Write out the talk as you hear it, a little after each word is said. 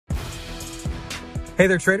Hey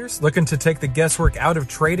there, traders. Looking to take the guesswork out of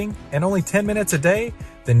trading in only 10 minutes a day?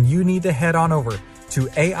 Then you need to head on over to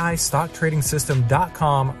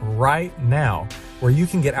AIStockTradingSystem.com right now, where you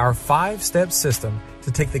can get our 5-step system to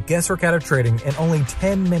take the guesswork out of trading in only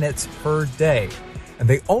 10 minutes per day. And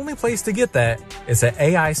the only place to get that is at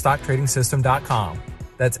AIStockTradingSystem.com.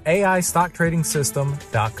 That's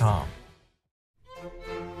AIStockTradingSystem.com.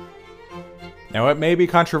 Now, it may be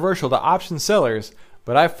controversial to option sellers,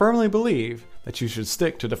 but I firmly believe that you should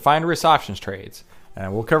stick to defined risk options trades.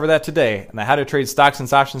 And we'll cover that today in the How to Trade Stocks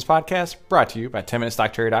and Options podcast, brought to you by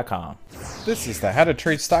 10MinuteStockTrader.com. This is the How to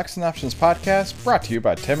Trade Stocks and Options podcast, brought to you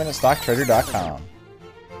by 10MinuteStockTrader.com.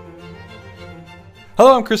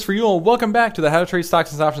 Hello, I'm Christopher Ewell. Welcome back to the How to Trade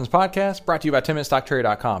Stocks and Options podcast, brought to you by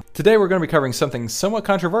 10MinuteStockTrader.com. Today, we're going to be covering something somewhat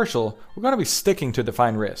controversial. We're going to be sticking to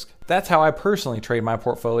defined risk. That's how I personally trade my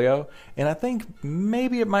portfolio, and I think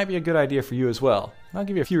maybe it might be a good idea for you as well. And I'll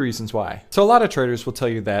give you a few reasons why. So a lot of traders will tell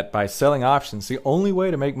you that by selling options, the only way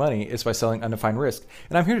to make money is by selling undefined risk.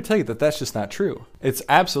 And I'm here to tell you that that's just not true. It's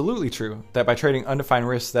absolutely true that by trading undefined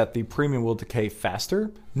risk that the premium will decay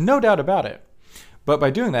faster. No doubt about it. But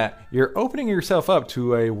by doing that, you're opening yourself up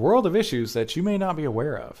to a world of issues that you may not be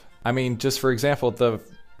aware of. I mean, just for example, the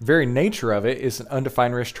very nature of it is an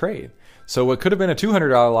undefined risk trade. So what could have been a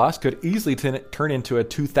 $200 loss could easily turn into a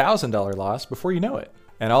 $2,000 loss before you know it.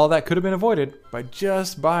 And all of that could have been avoided by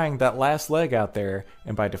just buying that last leg out there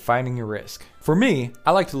and by defining your risk. For me,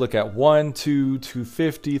 I like to look at $1, $2,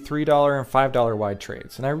 $2.50, $3, and $5 wide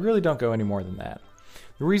trades, and I really don't go any more than that.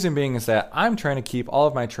 The reason being is that I'm trying to keep all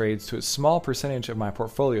of my trades to as small percentage of my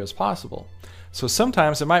portfolio as possible. So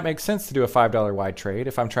sometimes it might make sense to do a $5 wide trade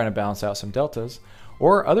if I'm trying to balance out some deltas,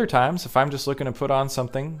 or other times if I'm just looking to put on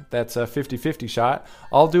something that's a 50-50 shot,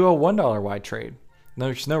 I'll do a $1 wide trade.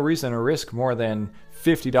 There's no reason to risk more than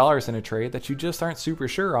 $50 in a trade that you just aren't super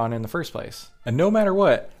sure on in the first place. And no matter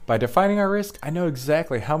what, by defining our risk, I know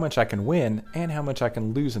exactly how much I can win and how much I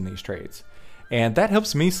can lose in these trades. And that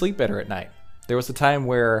helps me sleep better at night. There was a time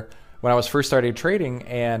when I was first started trading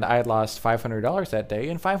and I had lost $500 that day,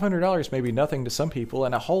 and $500 may be nothing to some people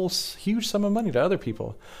and a whole huge sum of money to other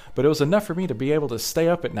people. But it was enough for me to be able to stay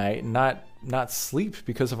up at night and not sleep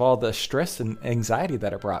because of all the stress and anxiety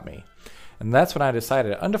that it brought me. And that's when I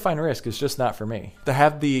decided undefined risk is just not for me. To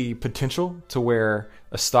have the potential to where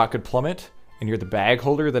a stock could plummet and you're the bag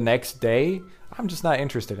holder the next day, I'm just not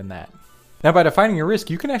interested in that. Now, by defining your risk,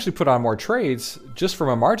 you can actually put on more trades just from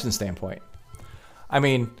a margin standpoint. I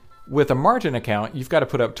mean, with a margin account, you've got to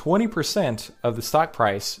put up 20% of the stock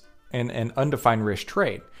price in an undefined risk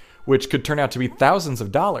trade, which could turn out to be thousands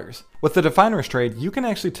of dollars. With the defined risk trade, you can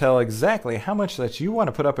actually tell exactly how much that you want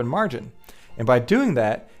to put up in margin. And by doing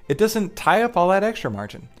that, it doesn't tie up all that extra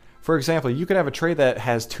margin. For example, you could have a trade that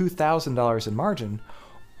has $2,000 in margin,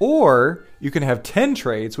 or you can have 10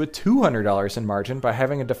 trades with $200 in margin by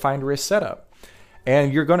having a defined risk setup.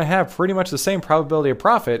 And you're going to have pretty much the same probability of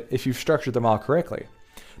profit if you've structured them all correctly.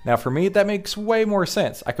 Now for me, that makes way more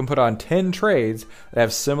sense. I can put on 10 trades that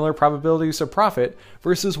have similar probabilities of profit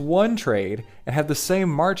versus one trade and have the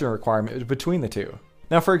same margin requirement between the two.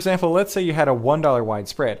 Now for example, let's say you had a $1 wide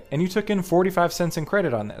spread and you took in 45 cents in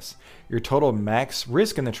credit on this. Your total max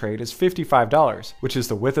risk in the trade is $55, which is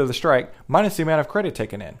the width of the strike minus the amount of credit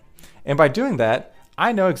taken in. And by doing that,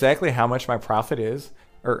 I know exactly how much my profit is,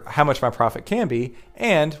 or how much my profit can be,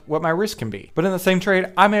 and what my risk can be. But in the same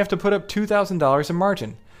trade, I may have to put up $2,000 in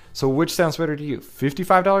margin. So which sounds better to you,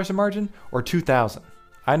 $55 in margin or $2,000?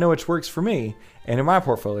 I know which works for me and in my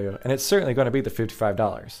portfolio, and it's certainly going to be the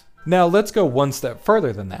 $55. Now let's go one step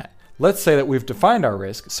further than that. Let's say that we've defined our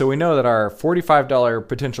risk, so we know that our $45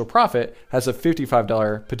 potential profit has a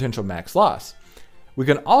 $55 potential max loss. We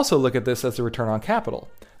can also look at this as a return on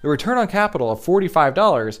capital. The return on capital of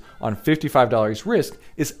 $45 on $55 risk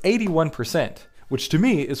is 81%, which to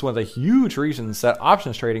me is one of the huge reasons that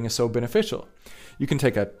options trading is so beneficial. You can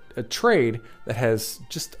take a trade that has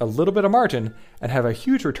just a little bit of margin and have a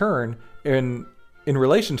huge return in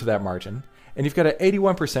relation to that margin, and you've got an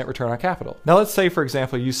 81% return on capital. Now let's say, for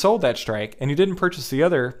example, you sold that strike and you didn't purchase the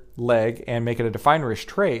other leg and make it a defined risk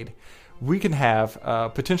trade. We can have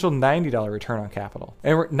a potential $90 return on capital.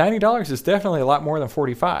 And $90 is definitely a lot more than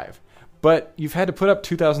 $45, but you've had to put up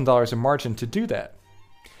 $2,000 in margin to do that.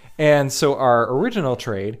 And so our original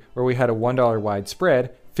trade, where we had a $1 wide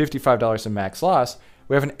spread, $55 in max loss,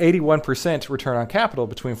 we have an 81% return on capital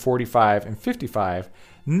between 45 and 55.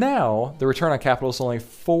 Now the return on capital is only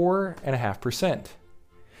 4.5%.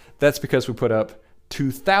 That's because we put up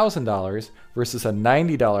 $2,000 versus a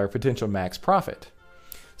 $90 potential max profit.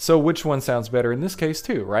 So which one sounds better in this case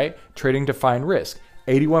too, right? Trading defined risk.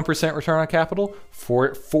 81% return on capital,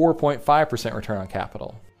 4.5% return on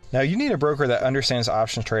capital. Now, you need a broker that understands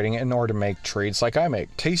options trading in order to make trades like I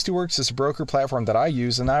make. Tastyworks is a broker platform that I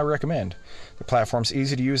use and I recommend. The platform's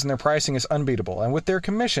easy to use and their pricing is unbeatable. And with their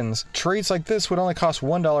commissions, trades like this would only cost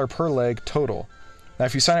 $1 per leg total. Now,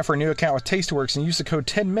 if you sign up for a new account with Tastyworks and use the code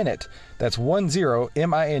 10MINUTE, that's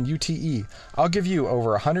 10MINUTE, I'll give you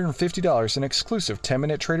over $150 in exclusive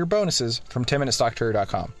 10-minute trader bonuses from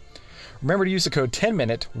 10MinuteStockTrader.com. Remember to use the code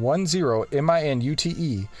 10MINUTE,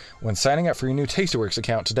 10MINUTE, when signing up for your new Tastyworks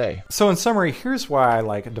account today. So in summary, here's why I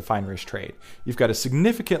like a defined risk trade. You've got a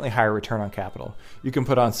significantly higher return on capital. You can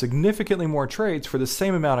put on significantly more trades for the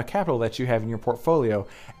same amount of capital that you have in your portfolio,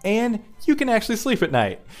 and you can actually sleep at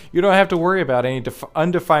night. You don't have to worry about any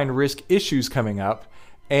undefined risk issues coming up,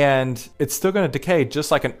 and it's still going to decay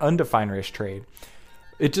just like an undefined risk trade.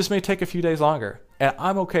 It just may take a few days longer, and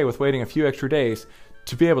I'm okay with waiting a few extra days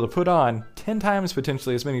to be able to put on 10 times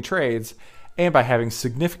potentially as many trades, and by having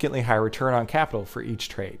significantly higher return on capital for each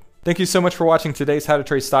trade. Thank you so much for watching today's How to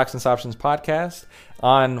Trade Stocks and Options podcast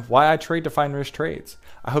on why I trade defined risk trades.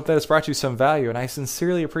 I hope that has brought you some value, and I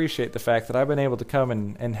sincerely appreciate the fact that I've been able to come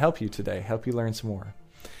and help you today, help you learn some more.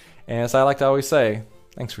 And as I like to always say,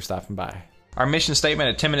 thanks for stopping by. Our mission statement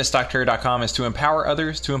at 10MinuteStockTrader.com is to empower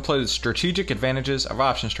others to employ the strategic advantages of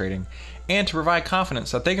options trading and to provide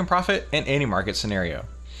confidence that they can profit in any market scenario.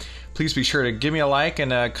 Please be sure to give me a like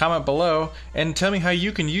and a comment below and tell me how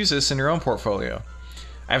you can use this in your own portfolio.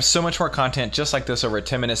 I have so much more content just like this over at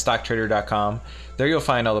 10MinuteStockTrader.com. There you'll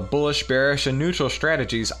find all the bullish, bearish, and neutral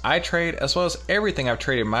strategies I trade, as well as everything I've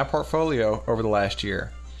traded in my portfolio over the last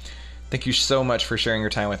year. Thank you so much for sharing your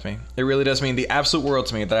time with me. It really does mean the absolute world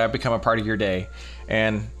to me that I've become a part of your day.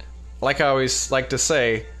 And like I always like to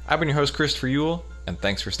say, I've been your host, Christopher Uhl, and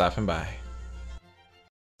thanks for stopping by.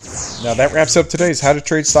 Now that wraps up today's How to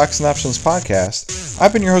Trade Stocks and Options podcast.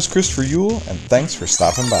 I've been your host, Christopher Uhl, and thanks for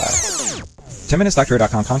stopping by.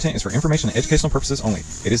 10MinuteStockTrader.com content is for information and educational purposes only.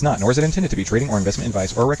 It is not, nor is it intended to be trading or investment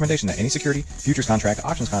advice or a recommendation that any security, futures contract,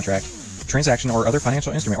 options contract, transaction, or other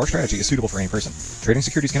financial instrument or strategy is suitable for any person. Trading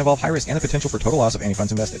securities can involve high risk and the potential for total loss of any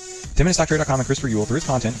funds invested. 10MinuteStockTrader.com and Christopher Uhl, through its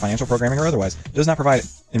content, financial programming, or otherwise, does not provide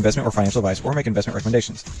investment or financial advice or make investment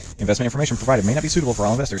recommendations. Investment information provided may not be suitable for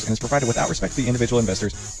all investors and is provided without respect to the individual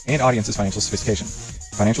investors and audience's financial sophistication,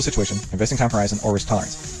 financial situation, investing time horizon, or risk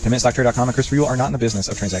tolerance. 10MinuteStockTrader.com and Christopher Uhl are not in the business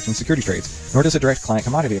of transacting security trades, nor does it direct client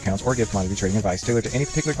commodity accounts or give commodity trading advice tailored to any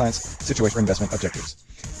particular client's situation or investment objectives.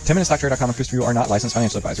 10MinuteStockTrader.com and Christopher Uhl are not licensed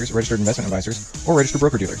financial advisors, registered investment advisors, or registered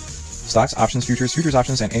broker-dealer. Stocks, options, futures, futures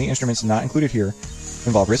options, and any instruments not included here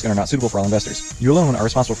involve risk and are not suitable for all investors. You alone are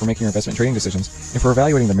responsible for making your investment trading decisions and for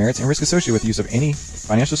evaluating the merits and risk associated with the use of any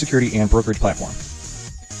financial security and brokerage platform.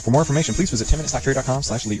 For more information, please visit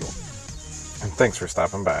 10MinuteStockTrader.com/legal. And thanks for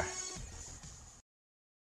stopping by.